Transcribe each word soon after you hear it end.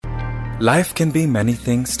Life can be many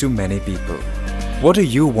things to many people. What do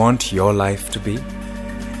you want your life to be?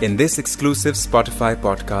 In this exclusive Spotify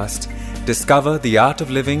podcast, discover the art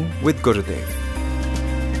of living with Gurudev.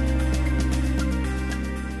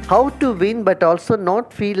 How to win but also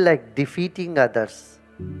not feel like defeating others.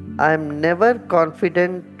 I am never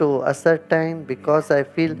confident to ascertain because I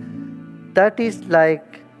feel that is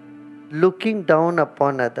like looking down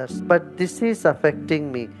upon others. But this is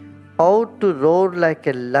affecting me. How to roar like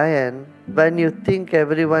a lion when you think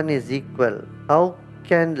everyone is equal? How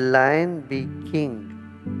can lion be king?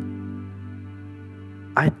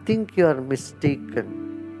 I think you are mistaken.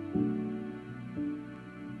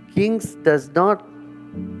 Kings does not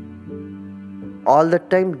all the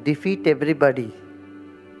time defeat everybody,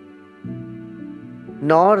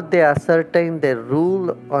 nor they ascertain their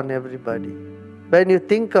rule on everybody. When you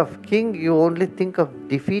think of king, you only think of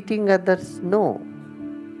defeating others? No.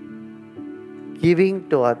 Giving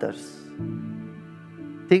to others.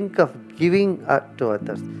 Think of giving to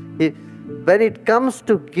others. When it comes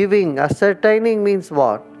to giving, ascertaining means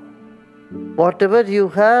what? Whatever you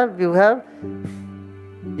have, you are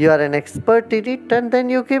an expert in it, and then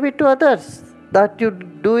you give it to others. That you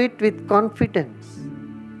do it with confidence.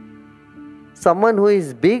 Someone who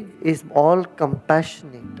is big is all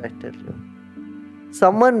compassionate, I tell you.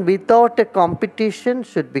 Someone without a competition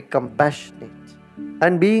should be compassionate.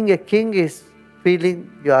 And being a king is feeling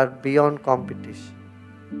you are beyond competition.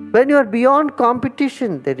 When you are beyond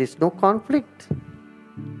competition, there is no conflict.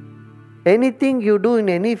 Anything you do in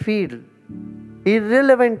any field,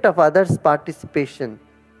 irrelevant of others' participation,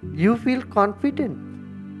 you feel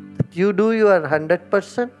confident that you do your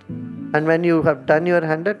 100%, and when you have done your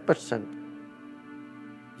 100%,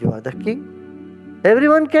 you are the king.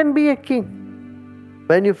 Everyone can be a king.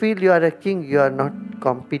 When you feel you are a king, you are not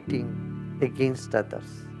competing against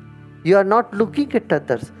others. You are not looking at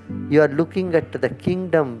others. You are looking at the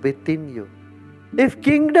kingdom within you. If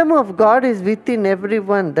kingdom of God is within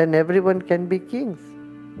everyone, then everyone can be kings.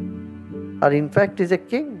 Or in fact is a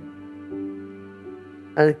king.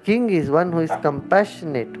 And a king is one who is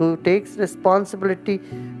compassionate, who takes responsibility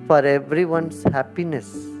for everyone's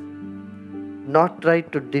happiness. Not try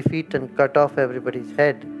to defeat and cut off everybody's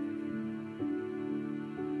head.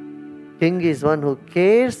 King is one who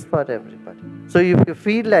cares for everybody. So if you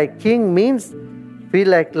feel like king means, feel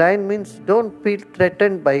like lion means, don't feel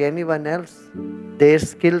threatened by anyone else. Their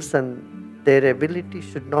skills and their ability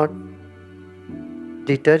should not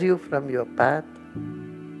deter you from your path.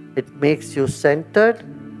 It makes you centered.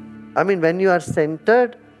 When you are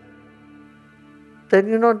centered, then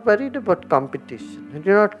you're not worried about competition. When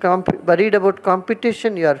you're not worried about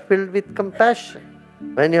competition, you are filled with compassion.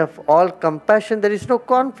 When you have all compassion, there is no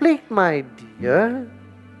conflict, my dear.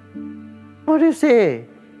 What do you say?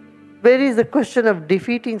 Where is the question of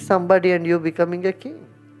defeating somebody and you becoming a king?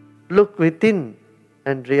 Look within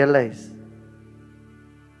and realize.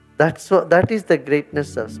 That is the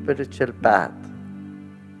greatness of spiritual path.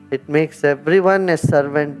 It makes everyone a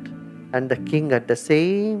servant and the king at the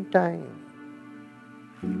same time.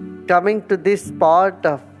 Coming to this part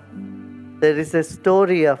of, there is a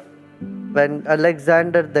story of when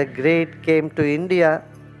Alexander the Great came to India,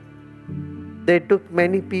 they took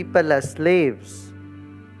many people as slaves.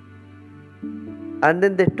 And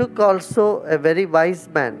then they took also a very wise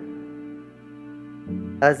man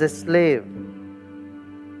as a slave.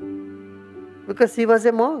 Because he was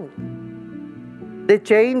a monk. They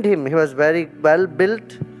chained him. He was very well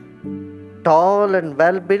built, tall and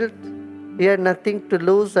well built. He had nothing to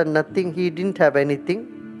lose and nothing. He didn't have anything.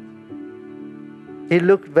 He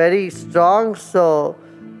looked very strong, so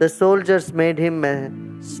the soldiers made him a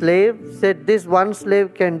slave. Said this one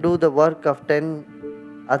slave can do the work of 10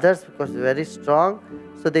 others because he's very strong.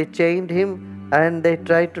 So they chained him and they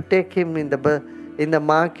tried to take him in the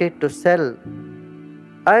market to sell.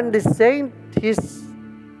 And the saint, his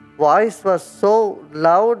voice was so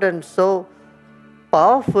loud and so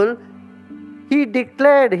powerful, he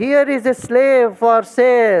declared, "Here is a slave for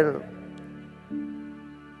sale."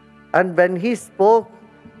 And when he spoke,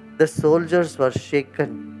 the soldiers were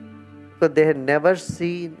shaken because they had never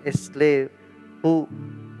seen a slave who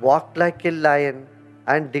walked like a lion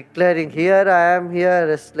and declaring, "Here I am here,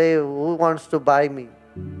 a slave, who wants to buy me?"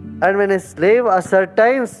 And when a slave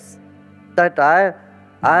ascertains that I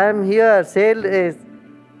am here, sale is,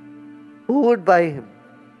 who would buy him?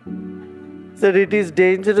 So it is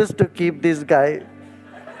dangerous to keep this guy.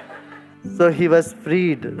 So he was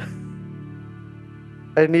freed.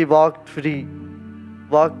 And he walked free,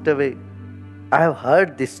 walked away. I have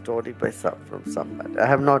heard this story from somebody. I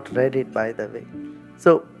have not read it, by the way.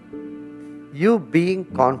 So, you being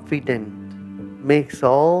confident makes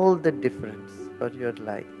all the difference for your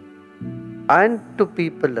life and to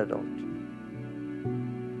people around you.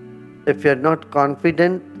 If you are not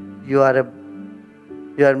confident, you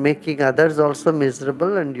are making others also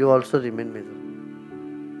miserable, and you also remain miserable.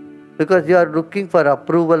 Because you are looking for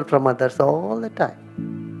approval from others all the time.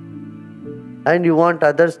 And you want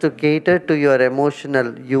others to cater to your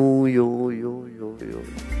emotional you.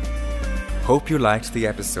 Hope you liked the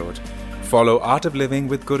episode. Follow Art of Living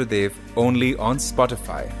with Gurudev only on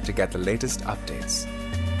Spotify to get the latest updates.